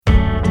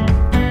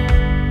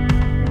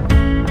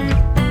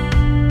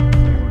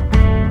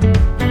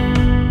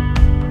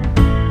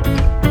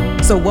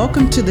So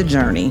welcome to The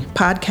Journey,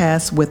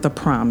 podcast with a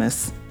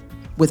promise,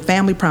 with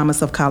Family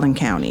Promise of Collin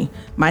County.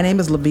 My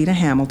name is Levita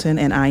Hamilton,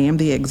 and I am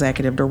the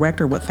Executive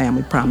Director with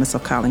Family Promise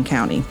of Collin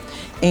County.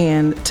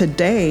 And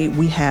today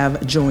we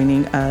have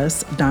joining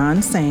us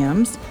Don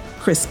Sams,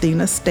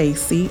 Kristina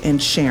Stacey,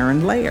 and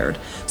Sharon Laird.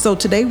 So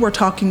today we're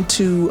talking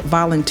to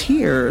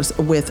volunteers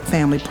with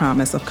Family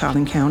Promise of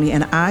Collin County,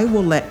 and I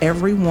will let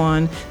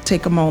everyone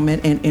take a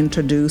moment and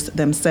introduce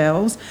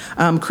themselves.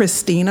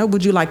 Kristina,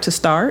 would you like to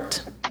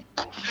start?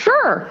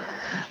 Sure.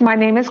 My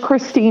name is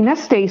Kristina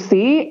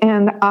Stacey,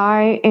 and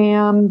I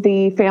am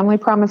the Family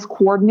Promise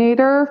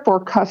Coordinator for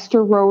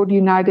Custer Road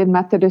United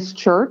Methodist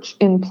Church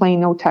in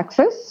Plano,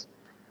 Texas.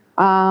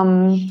 I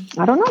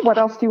don't know. What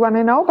else do you want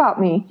to know about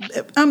me?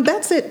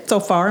 That's it so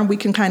far, and we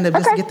can kind of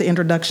just get the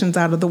introductions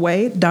out of the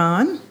way.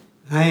 Don?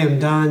 I am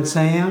Don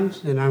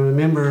Sams, and I'm a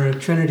member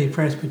of Trinity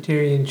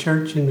Presbyterian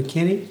Church in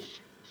McKinney.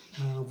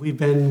 We've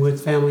been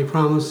with Family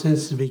Promise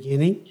since the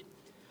beginning,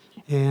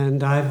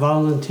 and I've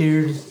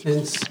volunteered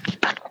since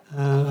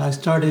I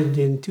started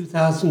in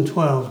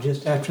 2012,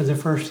 just after the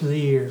first of the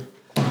year,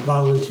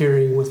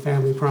 volunteering with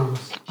Family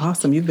Promise.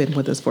 Awesome. You've been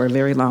with us for a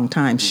very long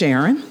time.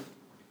 Sharon?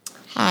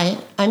 Hi,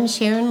 I'm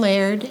Sharon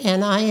Laird,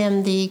 and I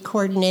am the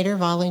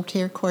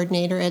volunteer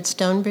coordinator at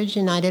Stonebridge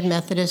United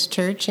Methodist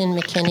Church in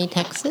McKinney,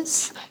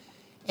 Texas.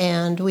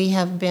 And we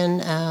have been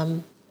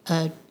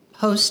a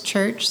host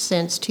church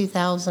since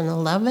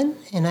 2011,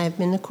 and I've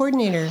been the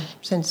coordinator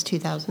since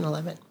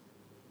 2011.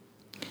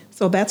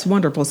 So that's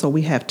wonderful. So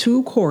we have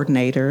two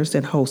coordinators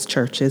that host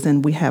churches,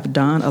 and we have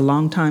Don, a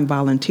longtime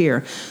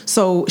volunteer.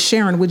 So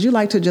Sharon, would you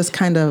like to just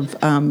kind of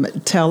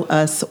tell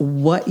us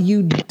what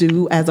you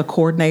do as a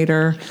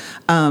coordinator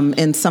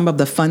and some of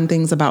the fun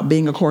things about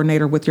being a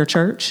coordinator with your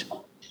church?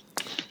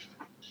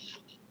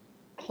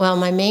 Well,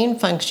 my main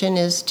function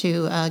is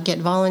to get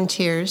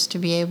volunteers to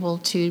be able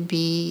to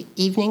be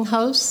evening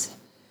hosts.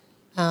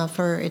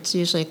 It's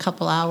usually a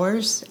couple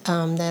hours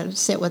that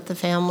sit with the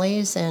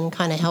families and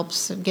kind of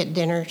helps get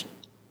dinner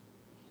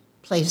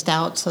placed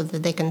out so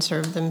that they can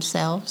serve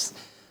themselves.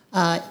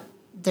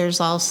 There's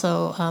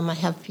also, I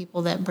have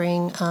people that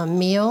bring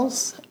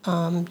meals,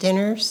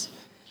 dinners,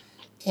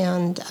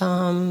 and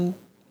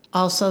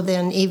also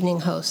then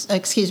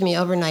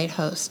overnight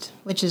host,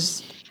 which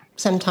is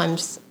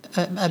sometimes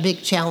a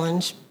big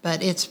challenge,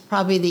 but it's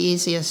probably the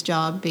easiest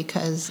job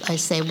because I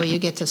say, well, you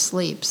get to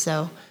sleep,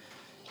 so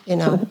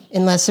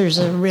unless there's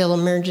a real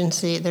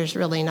emergency, there's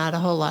really not a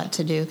whole lot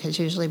to do because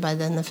usually by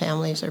then the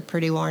families are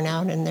pretty worn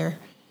out in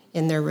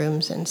their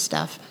rooms and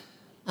stuff.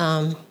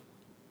 As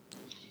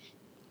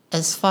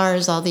far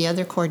as all the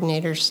other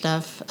coordinator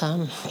stuff,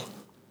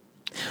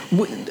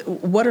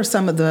 what are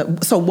some of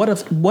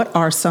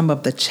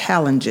the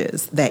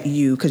challenges that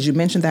because you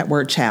mentioned that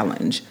word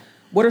challenge.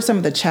 What are some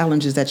of the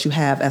challenges that you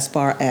have as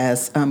far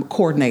as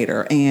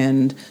coordinator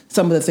and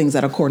some of the things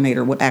that a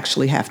coordinator would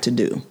actually have to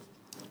do?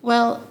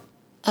 Well,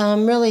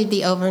 really,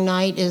 the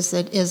overnight is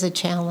a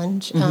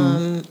challenge.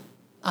 Mm-hmm.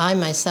 I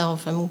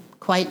myself am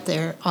quite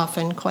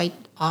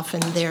often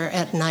there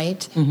at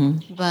night.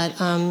 Mm-hmm. But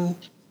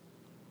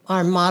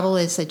our model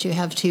is that you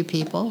have two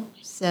people,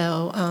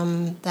 so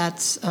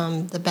that's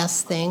the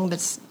best thing.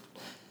 But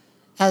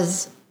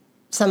as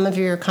some of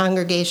your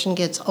congregation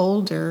gets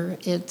older,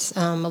 it's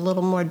a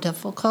little more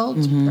difficult,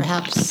 mm-hmm.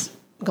 perhaps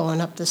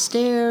going up the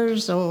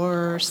stairs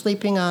or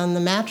sleeping on the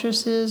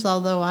mattresses,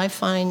 although I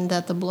find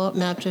that the blow-up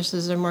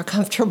mattresses are more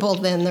comfortable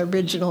than the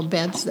original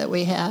beds that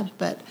we had.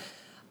 But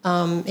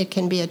it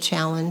can be a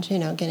challenge,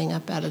 getting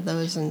up out of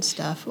those and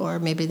stuff, or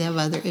maybe they have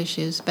other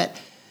issues. But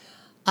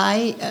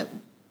I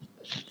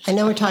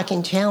know we're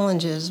talking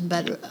challenges,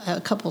 but a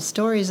couple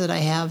stories that I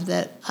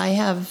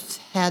have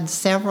had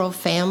several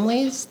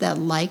families that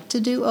like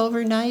to do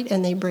overnight,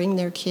 and they bring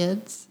their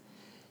kids.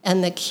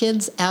 And the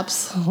kids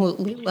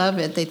absolutely love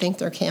it. They think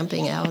they're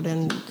camping out,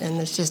 and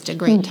it's just a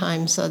great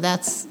time. So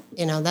that's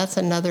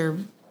another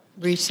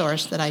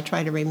resource that I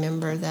try to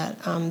remember.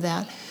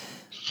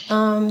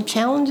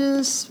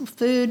 Challenges,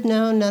 food,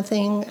 no,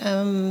 nothing.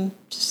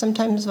 Just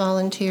sometimes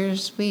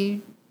volunteers.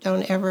 We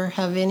don't ever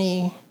have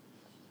any.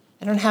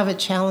 I don't have a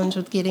challenge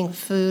with getting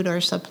food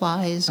or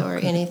supplies or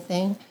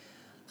anything.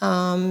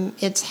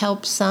 It's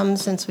helped some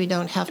since we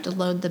don't have to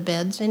load the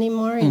beds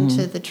anymore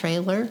into the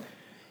trailer.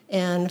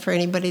 And for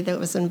anybody that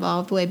was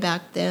involved way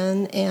back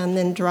then, and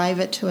then drive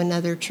it to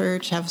another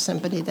church, have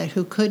somebody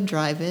who could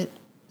drive it,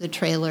 the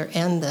trailer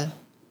and the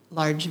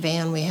large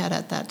van we had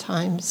at that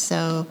time.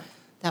 So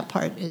that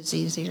part is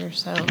easier.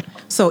 So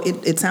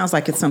it sounds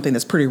like it's something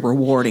that's pretty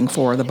rewarding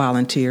for the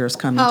volunteers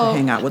coming to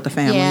hang out with the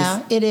families.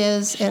 Yeah, it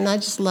is. And I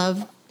just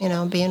love,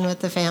 being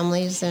with the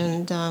families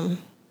and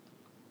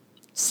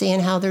seeing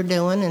how they're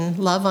doing and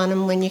love on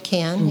them when you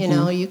can.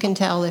 Mm-hmm. You can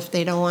tell if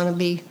they don't want to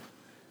be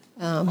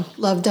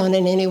loved on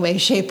in any way,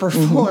 shape, or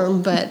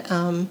form, but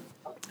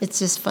it's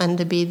just fun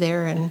to be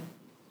there and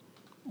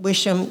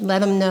let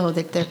them know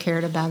that they're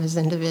cared about as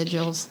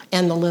individuals.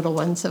 And the little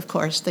ones, of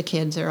course, the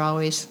kids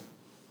are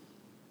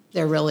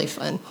they're really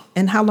fun.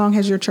 And how long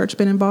has your church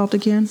been involved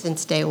again?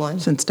 Since day one.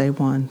 Since day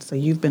one. So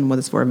you've been with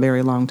us for a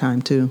very long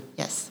time, too.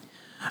 Yes.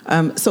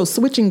 So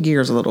switching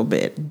gears a little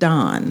bit,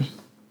 Don,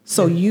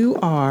 so you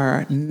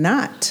are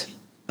not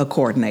a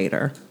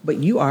coordinator, but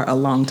you are a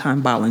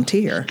longtime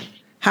volunteer.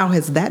 How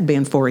has that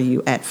been for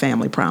you at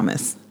Family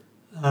Promise?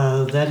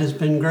 That has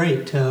been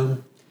great.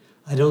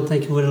 I don't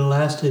think it would have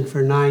lasted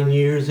for 9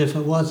 years if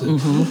it wasn't.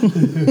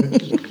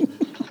 Mm-hmm.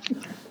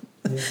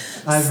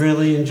 I've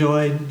really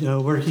enjoyed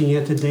working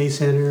at the day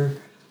center,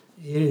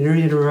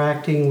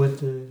 interacting with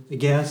the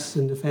guests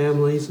and the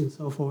families and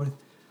so forth.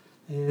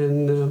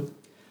 And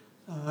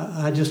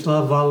I just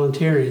love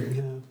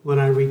volunteering. When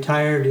I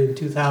retired in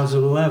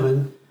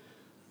 2011,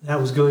 that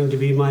was going to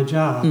be my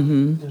job.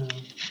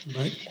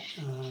 But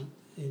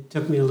it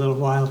took me a little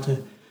while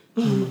to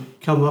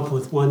come up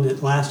with one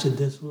that lasted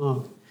this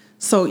long.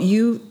 So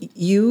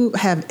you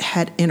have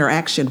had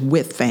interaction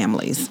with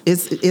families.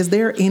 Is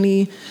there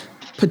any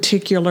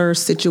particular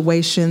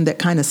situation that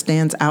kind of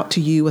stands out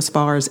to you as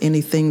far as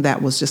anything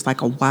that was just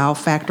like a wow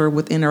factor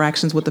with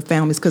interactions with the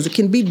families? Because it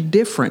can be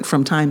different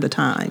from time to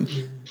time.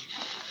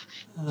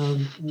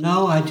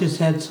 No, I just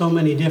had so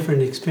many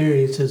different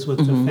experiences with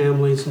the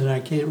families that I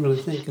can't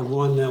really think of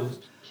one that was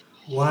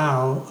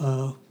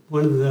wow.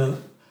 One of the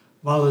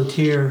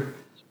volunteer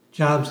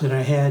jobs that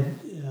I had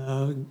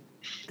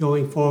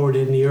going forward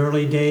in the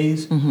early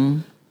days,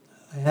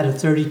 I had a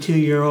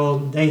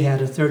 32-year-old, they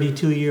had a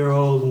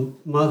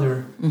 32-year-old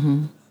mother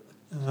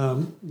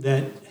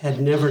that had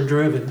never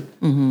driven.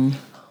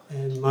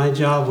 And my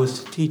job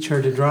was to teach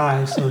her to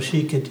drive so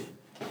she could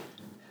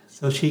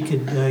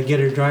get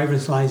her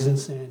driver's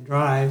license and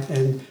drive.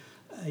 And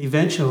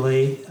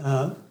eventually,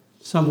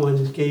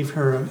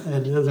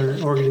 another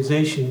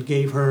organization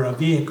gave her a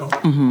vehicle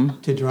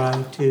to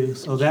drive too.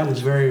 So that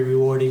was very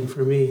rewarding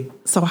for me.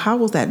 So how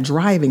was that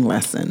driving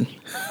lesson?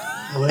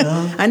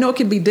 Well, I know it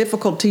can be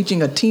difficult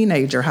teaching a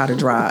teenager how to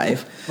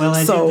drive. Well,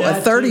 I so did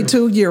that a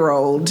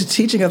 32-year-old,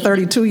 teaching a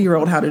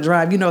 32-year-old how to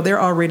drive,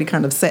 they're already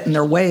kind of set in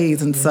their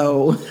ways. And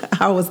so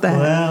how was that?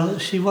 Well,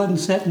 she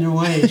wasn't set in her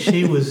ways.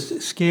 She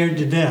was scared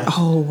to death.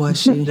 Oh,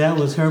 was she? That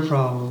was her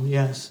problem,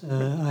 yes.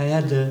 I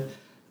had to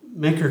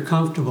make her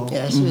comfortable.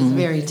 Yeah, she was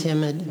very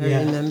timid.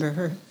 I remember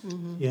her.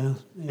 Yeah,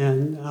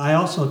 and I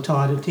also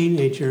taught a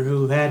teenager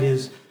who had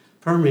his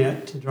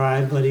permit to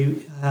drive, but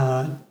he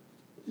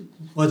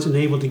wasn't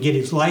able to get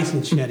his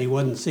license yet. He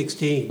wasn't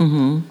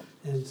 16.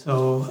 And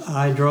so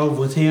I drove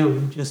with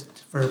him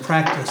just for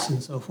practice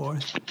and so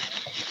forth.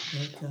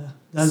 But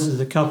those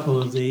are a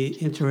couple of the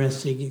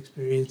interesting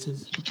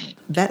experiences.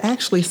 That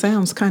actually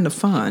sounds kind of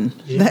fun.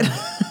 Yeah.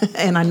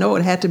 And I know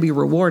it had to be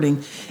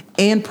rewarding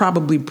and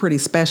probably pretty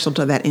special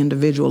to that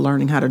individual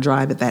learning how to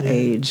drive at that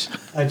age.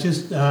 I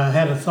just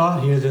had a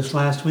thought here this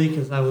last week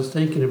as I was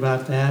thinking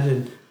about that,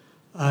 and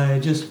I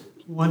just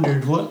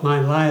wondered what my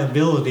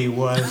liability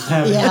was.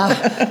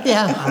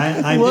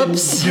 I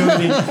Whoops.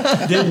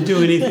 didn't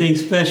do anything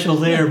special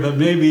there, but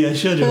maybe I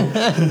should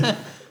have.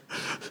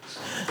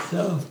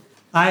 So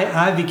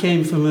I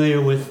became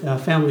familiar with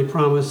Family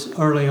Promise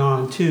early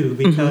on too,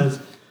 because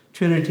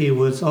Trinity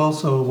was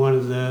also one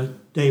of the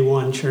Day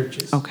One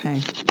churches.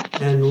 Okay.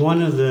 And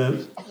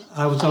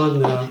I was on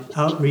the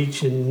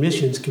Outreach and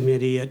Missions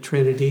Committee at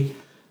Trinity.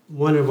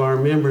 One of our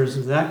members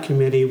of that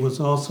committee was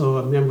also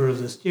a member of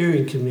the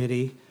steering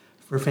committee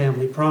for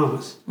Family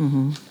Promise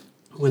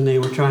when they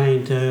were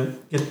trying to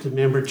get the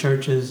member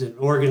churches and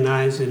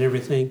organized and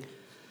everything.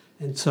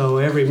 And so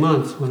every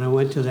month when I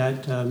went to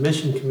that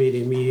mission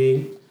committee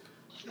meeting,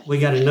 we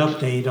got an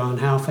update on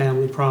how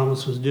Family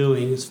Promise was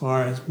doing as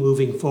far as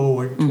moving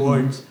forward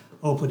towards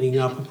opening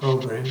up a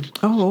program.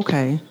 Oh,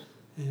 okay.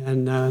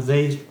 And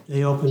they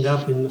opened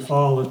up in the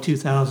fall of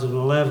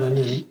 2011,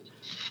 and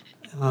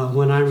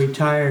when I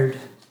retired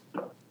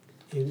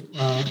in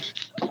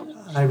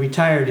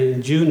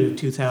June of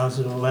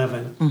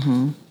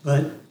 2011.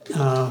 But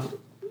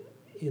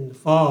in the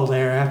fall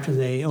there, after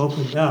they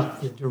opened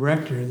up, the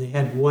director, they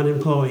had one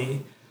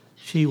employee.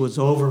 She was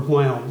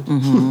overwhelmed,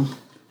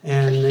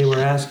 and they were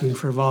asking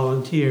for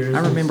volunteers. I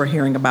remember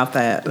hearing about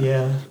that.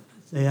 Yeah,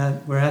 they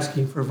were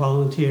asking for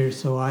volunteers,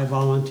 so I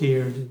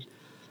volunteered. And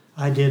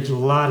I did a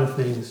lot of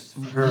things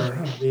for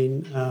her. I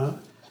mean,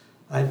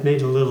 I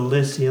made a little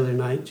list the other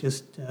night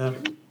just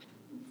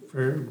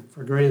for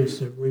grins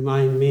to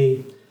remind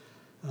me.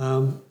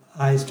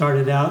 I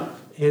started out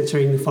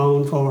answering the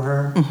phone for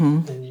her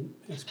and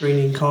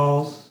screening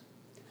calls.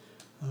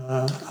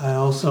 I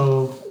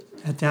also,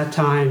 at that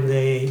time,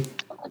 they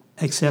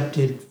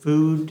accepted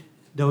food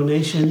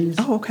donations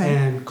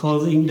and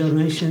clothing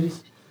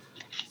donations.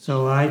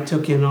 So I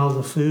took in all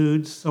the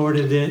food,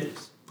 sorted it,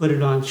 put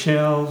it on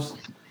shelves,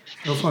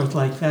 so forth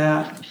like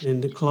that.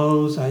 And the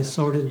clothes I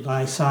sorted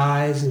by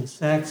size and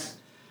sex,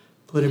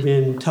 put them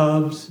in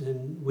tubs,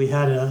 and we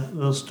had a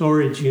little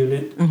storage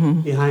unit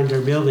behind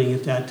our building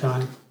at that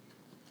time.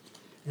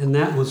 And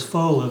that was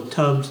full of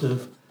tubs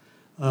of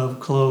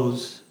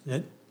clothes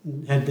that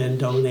had been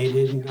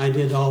donated, and I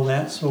did all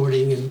that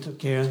sorting and took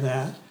care of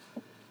that.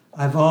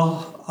 I've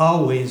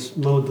always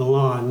mowed the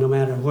lawn, no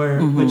matter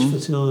which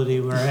facility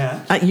we're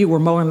at. You were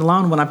mowing the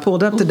lawn when I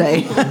pulled up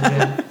today.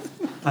 Yeah,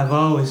 I've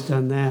always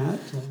done that.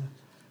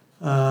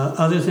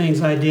 Other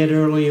things I did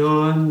early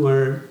on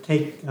were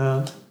take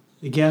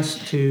the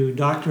guests to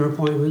doctor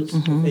appointments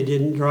if they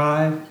didn't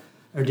drive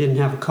or didn't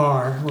have a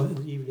car,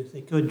 even if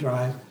they could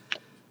drive.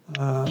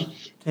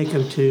 Take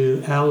them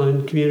to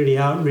Allen Community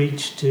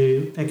Outreach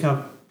to pick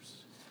up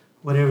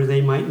whatever they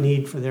might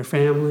need for their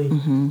family,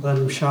 let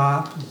them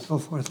shop and so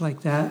forth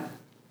like that.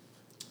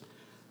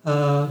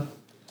 So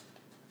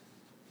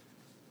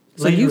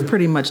you've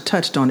pretty much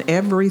touched on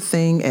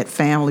everything at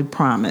Family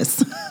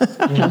Promise.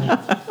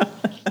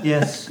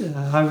 Yes,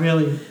 I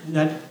really,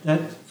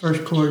 that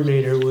first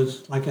coordinator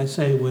was, like I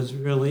say, was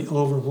really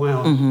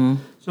overwhelmed.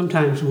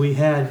 Sometimes we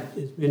had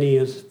as many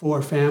as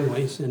 4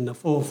 families in the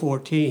full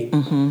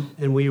 14,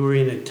 and we were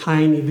in a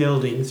tiny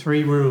building,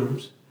 3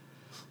 rooms.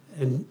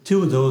 And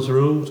 2 of those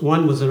rooms,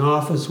 one was an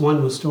office,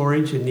 one was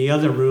storage, and the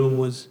other room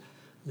was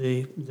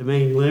the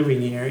main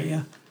living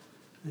area.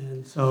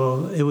 And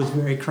so it was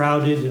very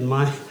crowded, and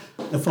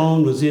the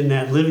phone was in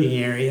that living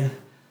area,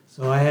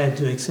 so I had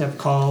to accept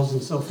calls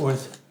and so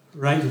forth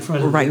right in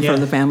front of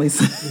the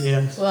families.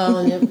 Yes. Well,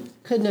 and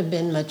it couldn't have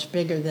been much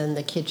bigger than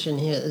the kitchen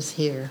is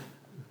here.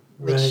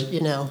 Which,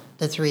 Right.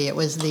 the 3, it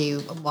was the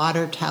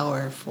water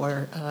tower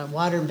for,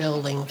 water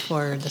building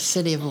for the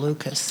city of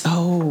Lucas.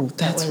 Oh,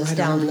 that's was right.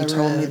 down the You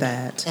told me road.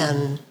 that.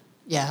 And,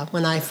 yeah,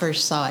 when I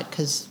first saw it,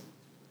 because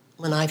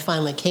when I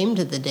finally came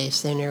to the day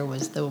center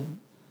was the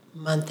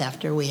month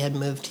after we had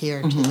moved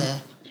here to the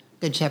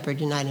Good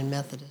Shepherd United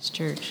Methodist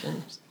Church.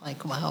 And it's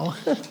like, wow.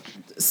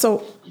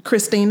 So,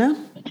 Kristina,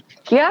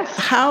 Yes.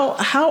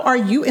 how are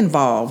you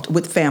involved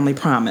with Family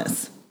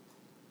Promise?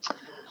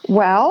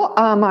 Well,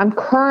 I'm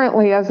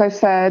currently, as I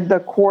said, the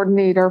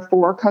coordinator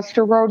for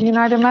Custer Road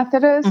United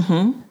Methodist.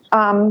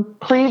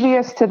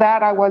 Previous to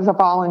that, I was a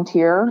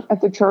volunteer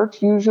at the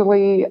church,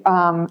 usually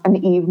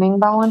an evening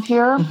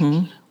volunteer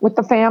with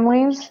the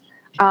families.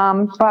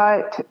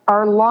 But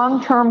our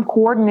long-term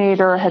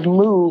coordinator had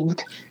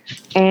moved,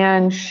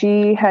 and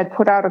she had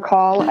put out a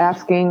call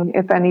asking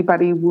if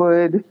anybody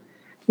would,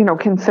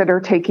 consider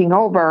taking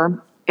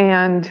over.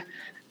 And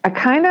I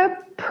kind of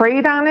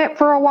prayed on it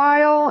for a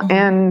while,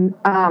 and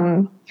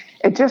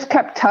it just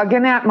kept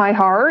tugging at my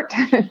heart.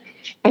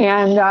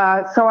 And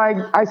so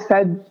I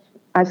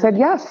said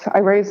yes. I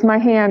raised my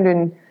hand,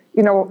 and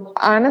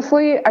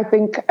honestly, I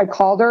think I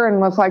called her and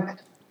was like,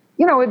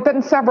 it'd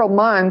been several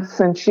months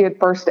since she had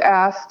first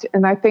asked,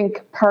 and I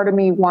think part of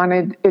me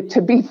wanted it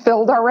to be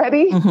filled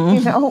already.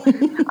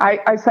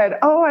 I said,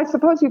 I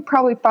suppose you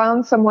probably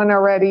found someone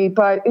already,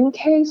 but in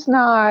case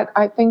not,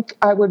 I think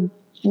I would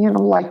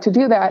like to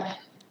do that.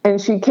 And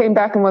she came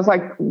back and was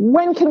like,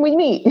 when can we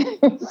meet?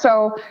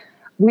 So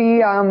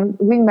we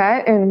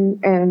met,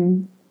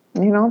 and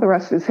the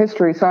rest is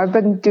history. So I've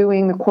been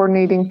doing the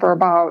coordinating for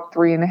about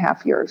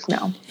 3.5 years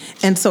now.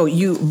 And so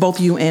both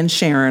you and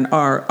Sharon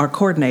are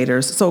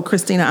coordinators. So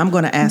Kristina, I'm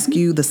going to ask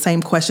you the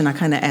same question I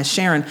kind of asked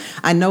Sharon.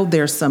 I know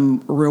there's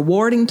some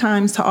rewarding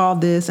times to all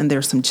this, and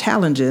there's some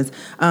challenges.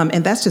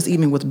 And that's just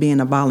even with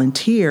being a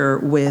volunteer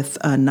with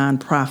a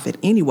nonprofit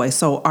anyway.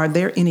 So are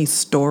there any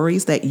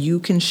stories that you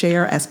can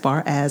share as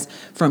far as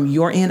from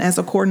your end as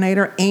a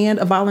coordinator and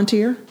a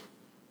volunteer?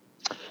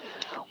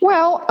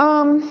 Well,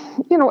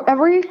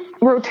 every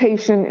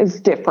rotation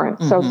is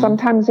different. So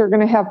sometimes you're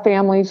going to have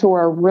families who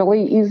are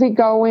really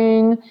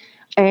easygoing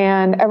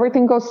and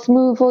everything goes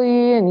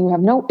smoothly and you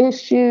have no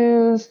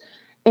issues.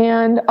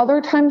 And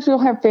other times you'll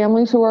have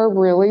families who are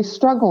really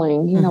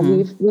struggling.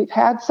 We've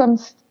had some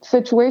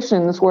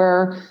situations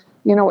where,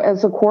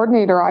 as a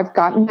coordinator, I've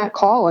gotten that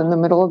call in the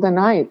middle of the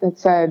night that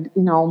said,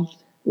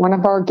 one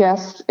of our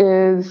guests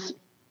is,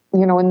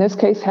 in this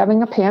case,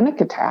 having a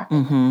panic attack.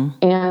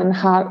 And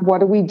what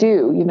do we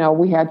do?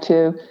 We had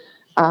to,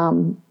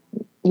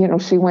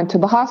 she went to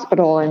the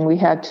hospital, and we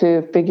had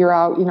to figure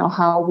out,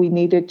 how we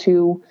needed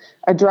to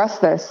address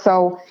this.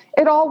 So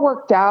it all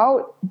worked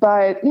out.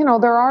 But,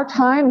 there are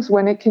times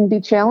when it can be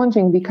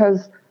challenging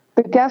because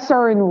the guests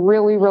are in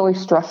really, really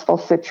stressful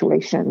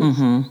situations.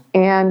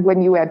 And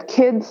when you add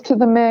kids to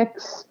the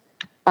mix,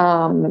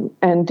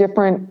 and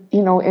different,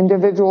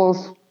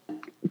 individuals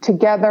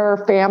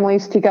together,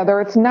 families together,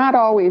 it's not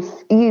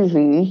always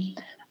easy.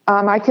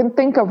 I can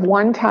think of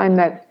one time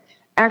that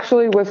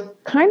actually was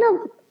kind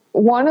of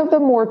one of the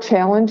more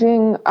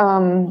challenging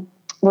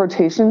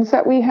rotations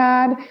that we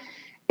had.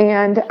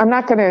 And I'm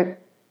not going to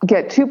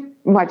get too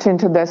much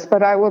into this,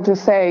 but I will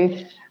just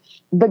say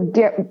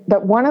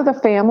that one of the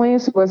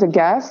families was a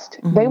guest.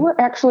 They were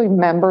actually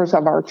members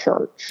of our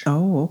church.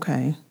 Oh,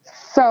 okay.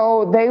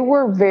 So they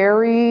were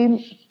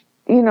very,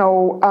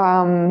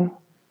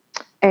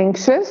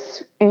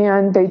 anxious,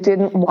 and they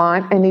didn't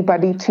want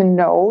anybody to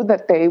know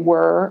that they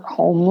were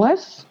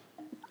homeless,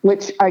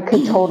 which I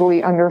could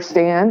totally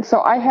understand.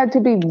 So I had to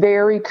be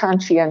very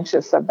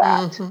conscientious of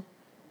that.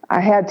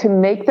 I had to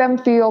make them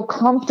feel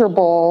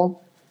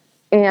comfortable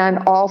and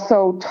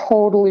also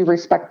totally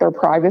respect their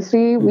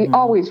privacy. We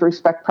always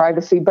respect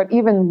privacy, but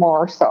even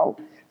more so.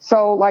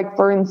 So, like,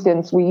 for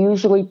instance, we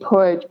usually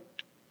put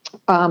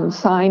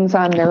signs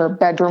on their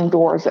bedroom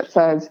doors that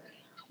says,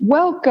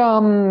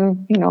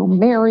 welcome,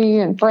 Mary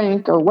and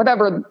Frank, or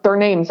whatever their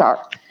names are.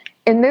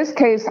 in this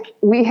case,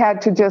 we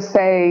had to just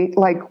say,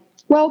 like,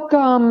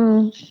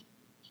 welcome,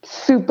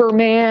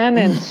 Superman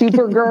and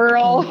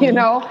Supergirl,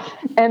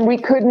 and we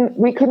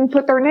couldn't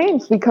put their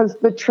names because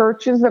the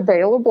church is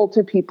available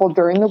to people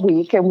during the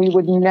week, and we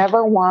would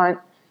never want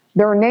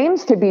their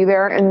names to be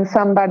there and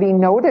somebody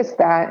noticed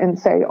that and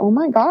say, oh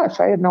my gosh,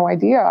 I had no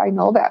idea. I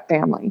know that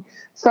family.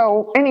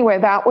 So anyway,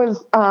 that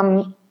was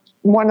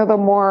one of the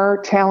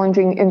more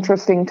challenging,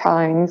 interesting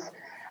times.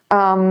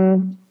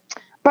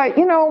 But,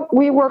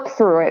 we work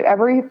through it.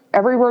 Every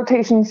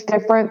rotation's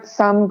different.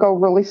 Some go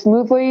really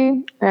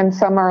smoothly and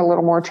some are a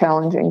little more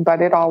challenging,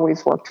 but it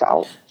always works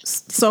out.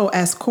 So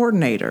as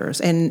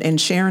coordinators, and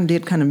Sharon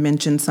did kind of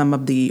mention some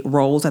of the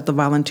roles that the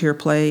volunteer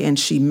play, and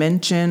she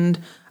mentioned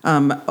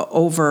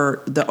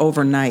over the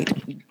overnight,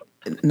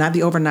 not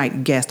the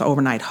overnight guest, the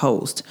overnight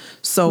host.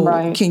 So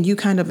Right. Can you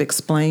kind of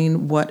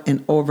explain what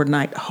an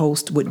overnight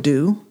host would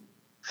do?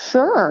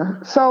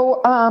 Sure.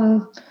 So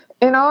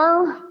in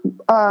our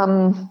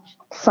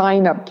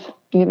sign up,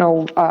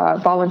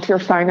 volunteer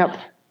sign up,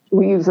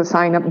 we use a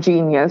sign up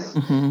genius.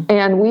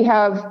 And we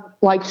have,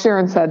 like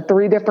Sharon said,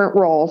 3 different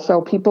roles.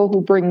 So people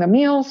who bring the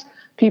meals,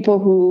 people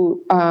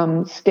who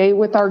stay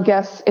with our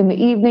guests in the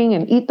evening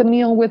and eat the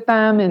meal with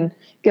them and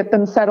get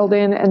them settled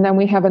in. And then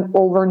we have an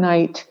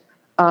overnight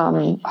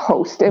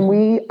host. And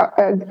we,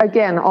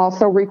 again,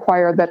 also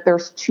require that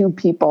there's 2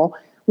 people.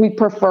 We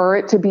prefer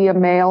it to be a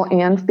male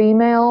and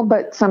female,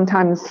 but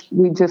sometimes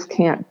we just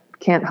can't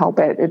help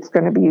it. It's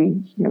going to be,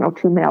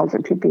 2 males or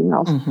 2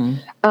 females.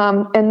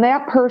 And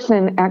that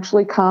person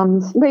actually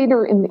comes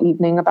later in the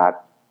evening,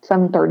 about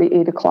 7:30,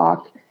 8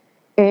 o'clock.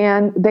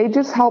 And they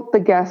just help the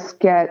guests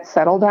get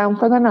settled down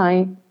for the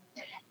night.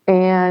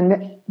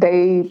 And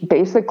they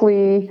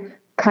basically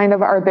kind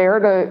of are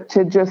there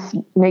to just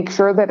make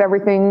sure that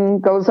everything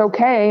goes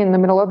okay in the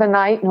middle of the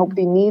night.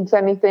 Nobody needs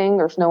anything.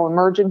 There's no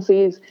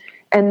emergencies.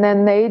 And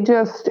then they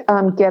just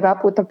get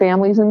up with the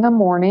families in the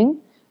morning.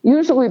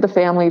 Usually the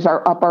families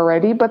are up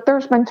already, but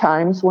there's been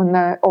times when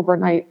the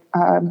overnight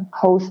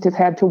host has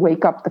had to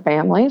wake up the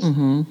families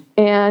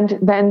and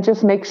then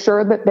just make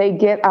sure that they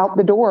get out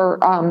the door.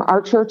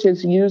 Our church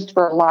is used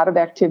for a lot of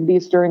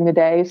activities during the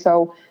day,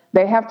 so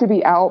they have to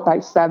be out by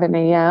 7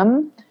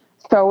 a.m.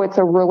 So it's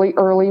a really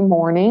early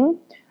morning.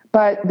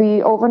 But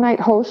the overnight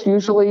host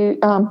usually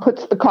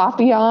puts the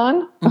coffee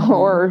on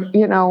or,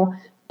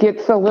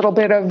 gets a little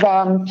bit of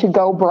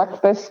to-go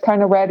breakfast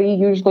kind of ready.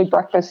 Usually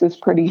breakfast is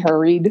pretty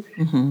hurried,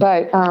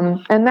 but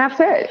and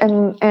that's it.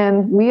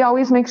 And we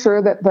always make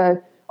sure that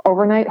the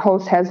overnight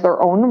host has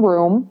their own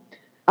room.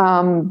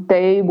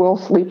 They will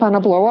sleep on a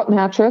blow-up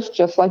mattress,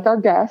 just like our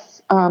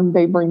guests.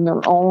 They bring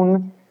their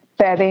own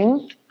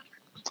bedding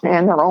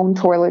and their own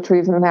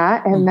toiletries and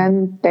that, and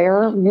then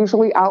they're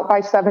usually out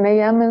by 7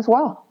 a.m. as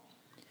well.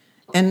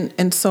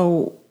 And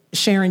so,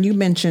 Sharon, you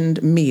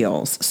mentioned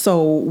meals.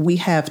 So we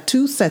have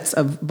 2 sets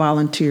of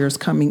volunteers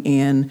coming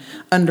in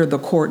under the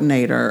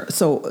coordinator.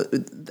 So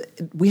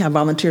we have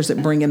volunteers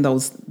that bring in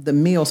the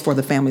meals for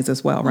the families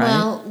as well, right?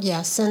 Well,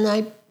 yes, and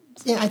I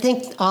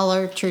think all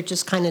our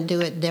churches kind of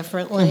do it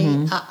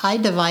differently. I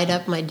divide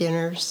up my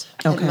dinners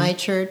at my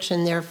church,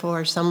 and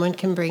therefore someone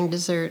can bring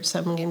dessert,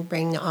 someone can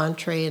bring the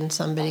entree, and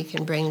somebody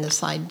can bring the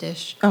side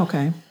dish.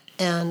 Okay.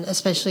 And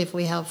especially if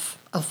we have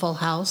a full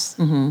house,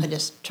 I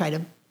just try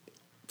to.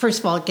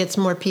 First of all, it gets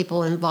more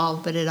people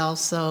involved, but it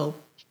also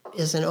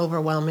isn't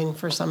overwhelming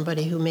for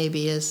somebody who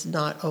maybe is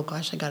not, oh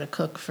gosh, I got to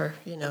cook for,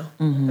 I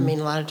mean,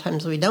 a lot of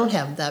times we don't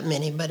have that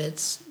many, but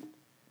it's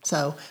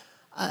so,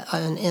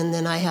 and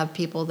then I have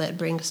people that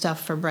bring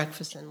stuff for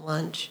breakfast and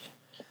lunch.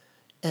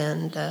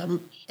 And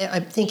I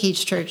think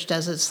each church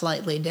does it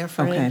slightly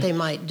different. Okay. They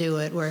might do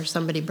it where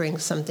somebody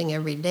brings something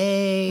every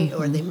day,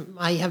 or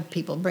I have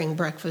people bring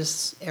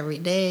breakfast every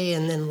day,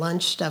 and then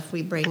lunch stuff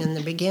we bring in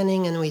the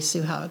beginning, and we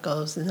see how it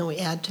goes, and then we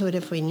add to it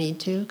if we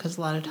need to, because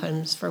a lot of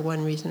times, for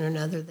one reason or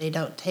another, they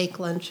don't take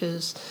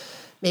lunches.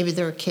 Maybe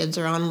their kids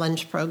are on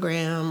lunch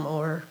program,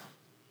 or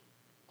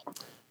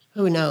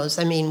who knows.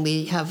 I mean,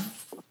 we have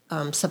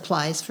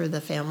supplies for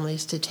the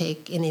families to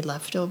take any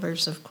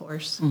leftovers, of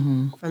course,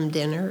 from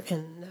dinner,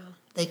 and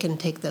they can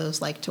take those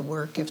like to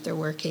work if they're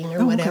working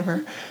or whatever.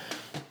 Okay.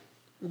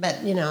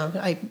 But,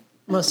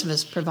 most of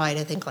us provide,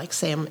 I think, like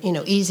Sam,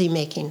 easy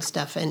making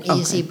stuff and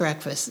easy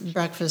breakfast.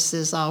 Breakfast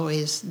is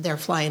always, they're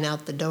flying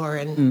out the door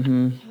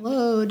and,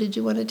 hello, did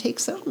you want to take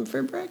something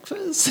for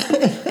breakfast?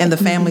 And the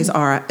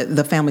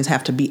families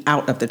have to be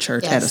out of the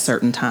church at a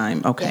certain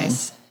time. Okay.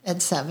 Yes,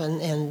 at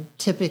 7, and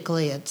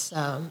typically it's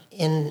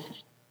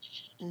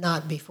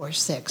not before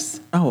 6.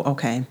 Oh,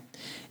 okay.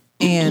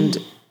 And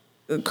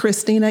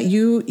Kristina,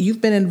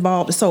 you've been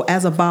involved. So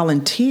as a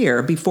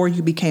volunteer, before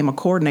you became a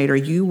coordinator,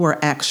 you were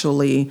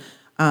actually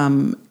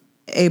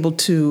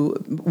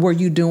were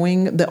you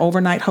doing the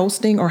overnight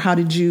hosting, or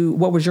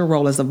what was your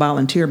role as a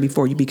volunteer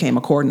before you became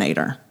a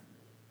coordinator?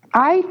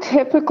 I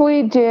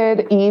typically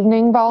did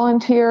evening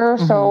volunteer.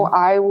 So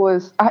I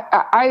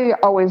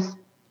always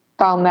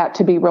found that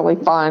to be really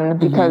fun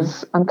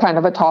because I'm kind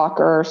of a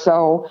talker.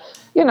 So,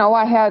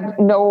 I had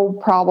no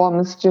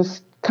problems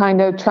just kind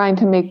of trying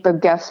to make the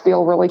guests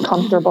feel really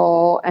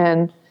comfortable.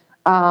 And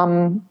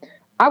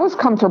I was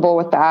comfortable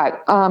with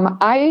that.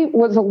 I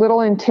was a little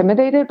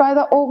intimidated by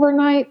the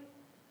overnight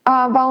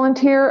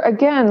volunteer.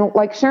 Again,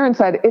 like Sharon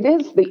said, it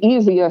is the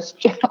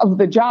easiest of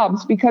the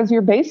jobs because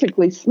you're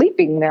basically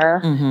sleeping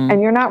there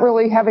and you're not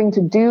really having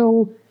to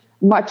do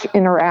much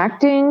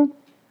interacting.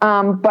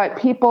 But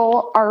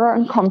people are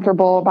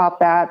uncomfortable about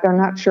that. They're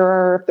not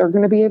sure if they're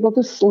going to be able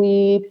to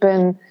sleep.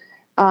 And,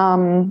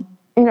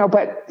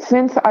 but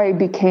since I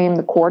became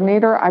the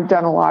coordinator, I've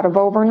done a lot of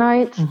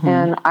overnights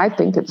and I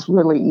think it's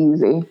really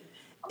easy.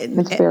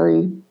 It's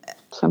very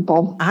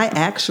simple.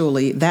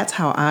 That's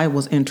how I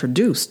was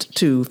introduced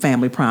to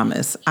Family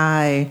Promise.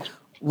 I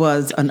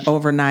was an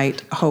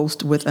overnight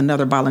host with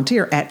another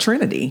volunteer at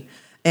Trinity.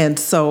 And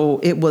so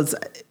it was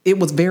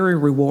very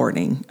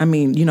rewarding. I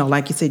mean,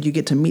 like you said, you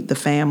get to meet the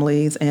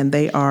families and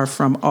they are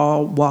from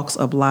all walks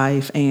of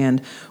life.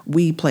 And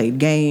we played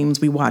games,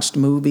 we watched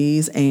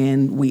movies,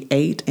 and we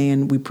ate,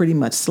 and we pretty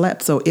much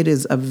slept. So it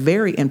is a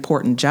very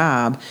important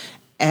job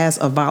as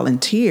a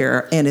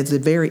volunteer. And it's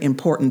very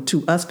important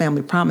to us,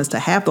 Family Promise, to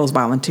have those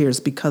volunteers,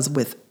 because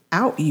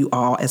without you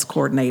all as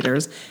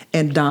coordinators,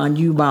 and Don,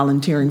 you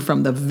volunteering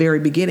from the very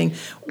beginning,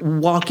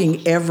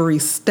 walking every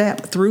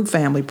step through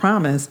Family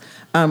Promise,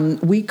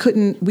 we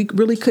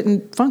really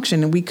couldn't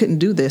function, and we couldn't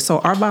do this. So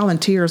our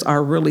volunteers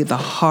are really the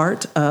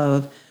heart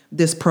of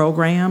this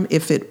program.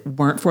 If it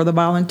weren't for the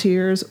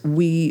volunteers,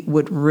 we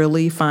would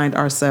really find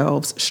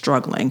ourselves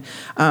struggling.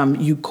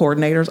 You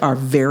coordinators are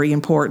very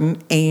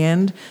important,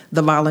 and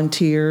the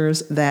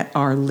volunteers that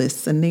are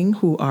listening,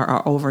 who are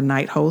our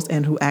overnight hosts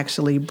and who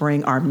actually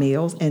bring our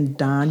meals. And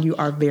Don, you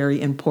are very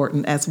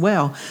important as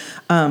well.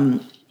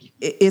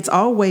 It's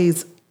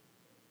always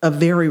a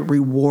very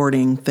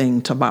rewarding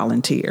thing to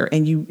volunteer,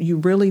 and you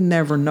really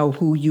never know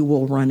who you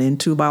will run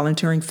into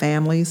volunteering,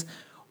 families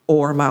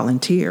or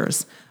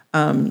volunteers.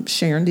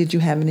 Sharon, did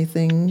you have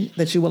anything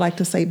that you would like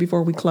to say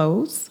before we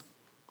close?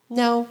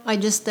 No, I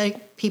just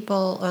think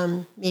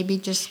people maybe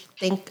just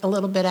think a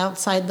little bit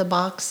outside the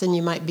box, and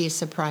you might be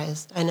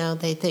surprised. I know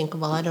they think,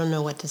 well, I don't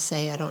know what to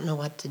say. I don't know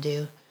what to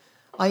do.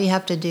 All you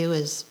have to do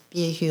is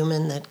be a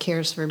human that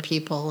cares for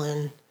people,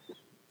 and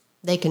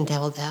they can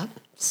tell that.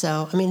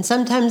 So, I mean,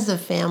 sometimes the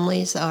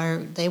families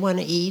they want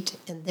to eat,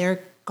 and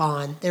they're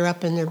gone. They're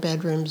up in their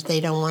bedrooms. They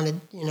don't want to,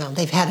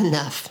 they've had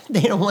enough.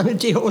 They don't want to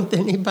deal with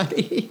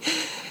anybody.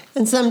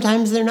 And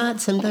sometimes they're not.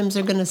 Sometimes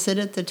they're going to sit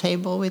at the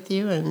table with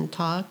you and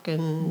talk,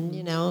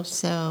 and,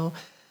 so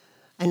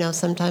I know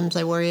sometimes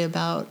I worry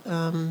about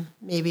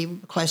maybe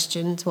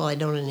questions. Well, I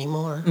don't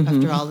anymore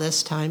after all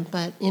this time.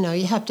 But,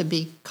 you have to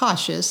be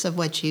cautious of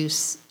what you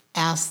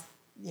ask.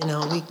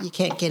 You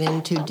can't get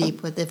in too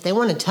deep with it. If they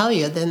want to tell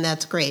you, then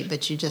that's great,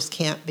 but you just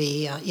can't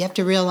be. You have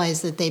to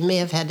realize that they may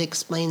have had to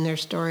explain their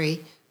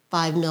story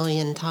 5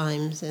 million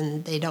times,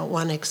 and they don't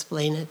want to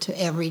explain it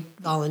to every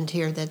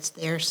volunteer that's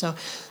there. So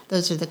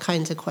those are the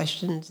kinds of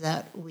questions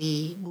that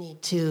we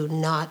need to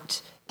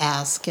not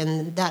ask,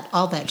 and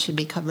all that should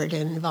be covered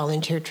in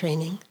volunteer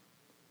training.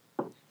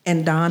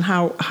 And Don,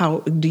 how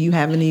do you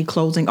have any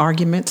closing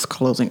arguments?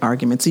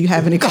 Do you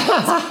have any? Do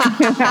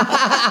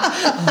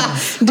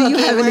you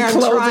have any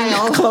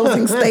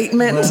closing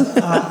statements?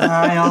 Well,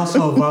 I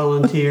also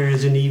volunteer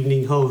as an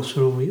evening host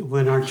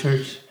when our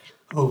church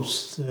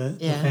hosts the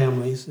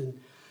families, and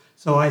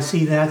so I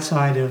see that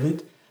side of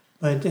it.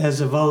 But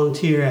as a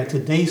volunteer at the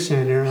day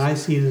center, I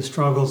see the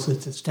struggles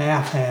that the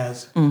staff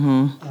has.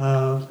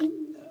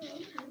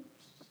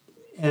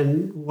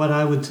 And what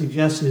I would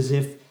suggest is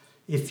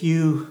if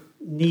you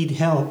need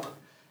help,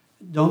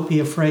 don't be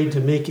afraid to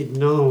make it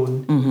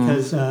known,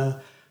 because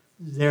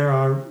there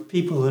are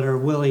people that are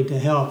willing to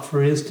help.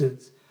 For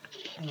instance,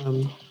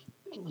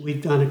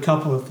 we've done a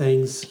couple of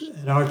things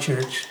at our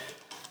church.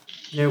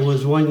 There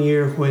was one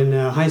year when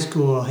high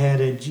school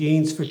had a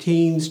Jeans for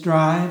Teens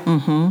drive.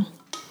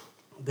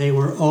 They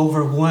were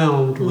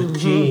overwhelmed with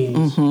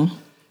jeans,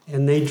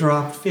 and they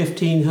dropped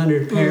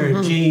 1,500 pair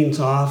of jeans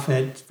off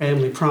at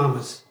Family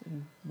Promise.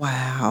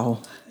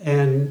 Wow.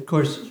 And, of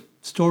course,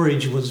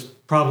 storage was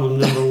problem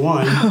number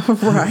one.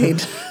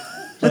 Right.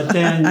 But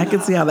then I can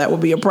see how that would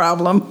be a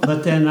problem.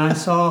 But then I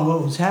saw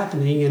what was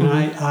happening, and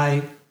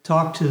I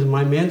talked to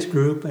my men's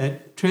group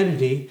at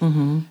Trinity,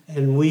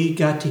 and we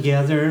got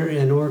together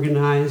and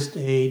organized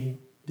a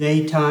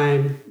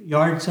daytime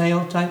yard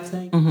sale type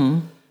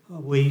thing.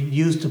 We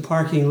used the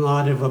parking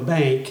lot of a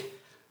bank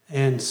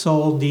and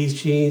sold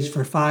these jeans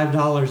for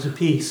 $5 a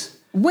piece.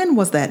 When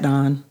was that,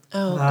 Don?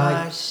 Oh,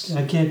 gosh.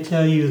 I can't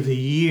tell you the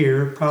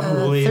year,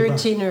 probably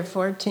 13 or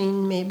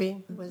 14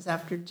 maybe, was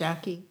after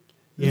Jackie.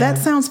 Yeah. That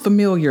sounds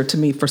familiar to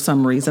me for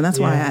some reason. That's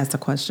why I asked the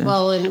question.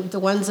 Well, and the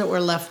ones that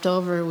were left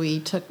over, we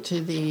took to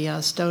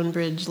the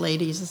Stonebridge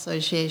Ladies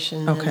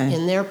Association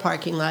in their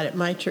parking lot at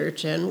my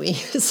church, and we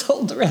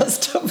sold the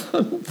rest of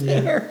them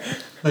there.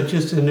 But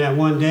just in that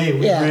one day,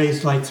 we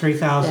raised like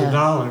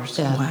 $3,000.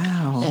 Yeah.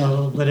 Wow.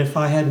 So, but if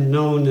I hadn't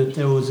known that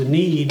there was a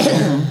need,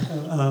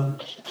 it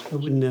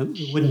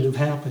wouldn't have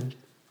happened.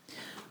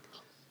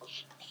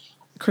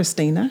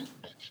 Kristina,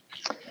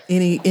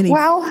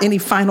 Any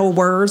final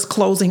words,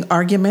 closing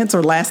arguments,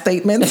 or last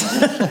statements?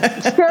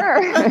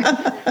 Sure.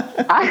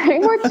 I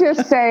would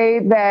just say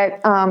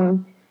that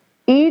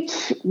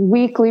each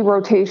weekly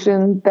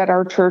rotation that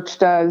our church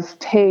does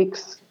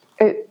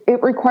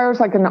it requires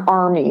like an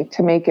army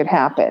to make it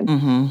happen.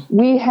 Mm-hmm.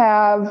 We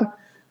have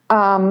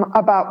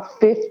about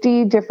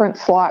 50 different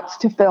slots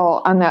to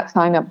fill on that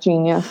Sign Up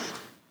Genius,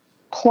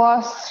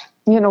 plus,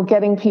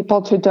 getting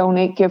people to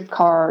donate gift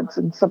cards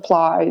and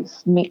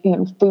supplies,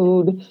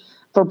 food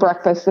for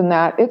breakfast and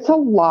that. It's a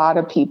lot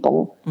of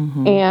people.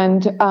 Mm-hmm.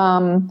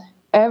 And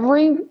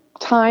every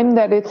time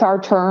that it's our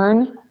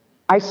turn,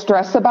 I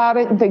stress about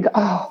it and think,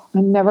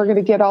 I'm never going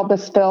to get all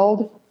this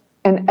filled.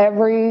 And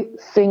every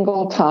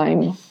single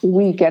time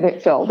we get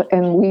it filled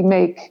and we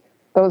make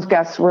those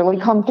guests really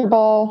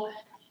comfortable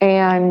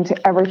and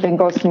everything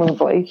goes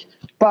smoothly.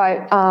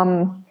 But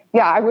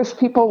I wish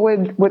people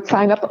would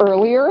sign up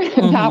earlier and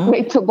mm-hmm. not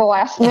wait till the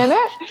last minute,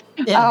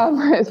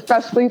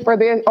 especially for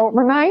the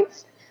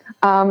overnights,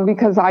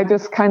 because I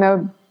just kind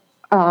of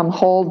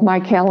hold my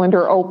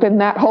calendar open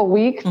that whole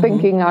week, mm-hmm.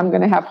 thinking I'm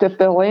going to have to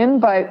fill in,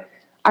 but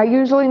I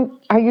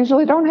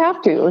usually don't have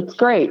to. It's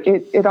great.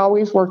 It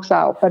always works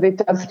out, but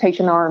it does take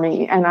an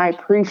army, and I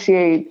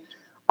appreciate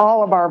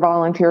all of our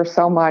volunteers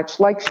so much.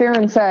 Like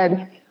Sharon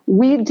said,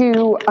 we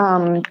do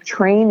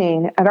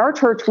training at our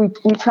church. We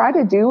try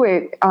to do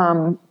it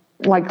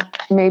like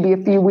maybe a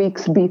few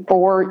weeks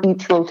before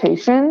each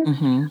rotation.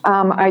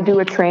 Mm-hmm. I do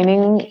a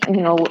training,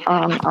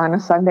 on a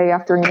Sunday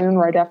afternoon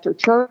right after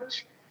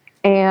church.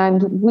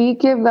 And we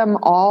give them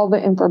all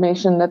the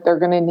information that they're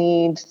going to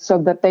need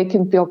so that they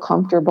can feel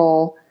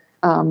comfortable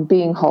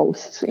being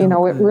hosts. It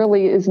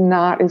really is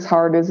not as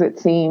hard as it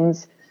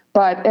seems.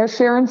 But as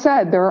Sharon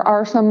said, there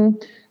are some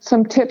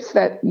tips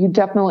that you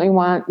definitely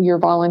want your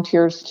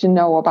volunteers to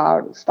know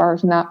about, as far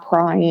as not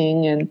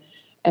prying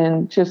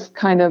and just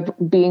kind of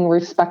being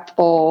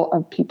respectful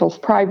of people's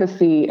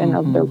privacy and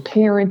mm-hmm. of their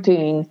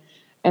parenting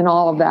and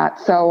all of that.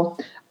 So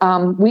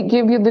we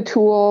give you the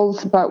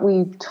tools, but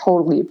we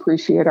totally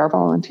appreciate our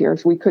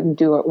volunteers. We couldn't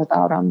do it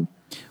without them.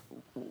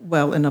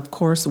 Well, and of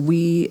course,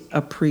 we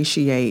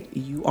appreciate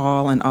you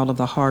all and all of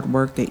the hard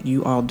work that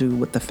you all do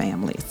with the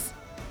families.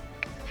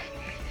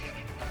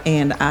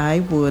 And I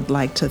would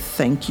like to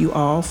thank you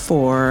all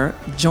for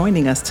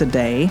joining us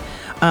today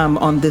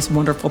on this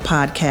wonderful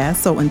podcast.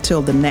 So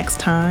until the next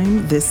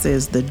time, this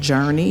is the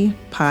Journey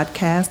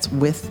Podcast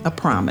with a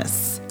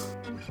Promise.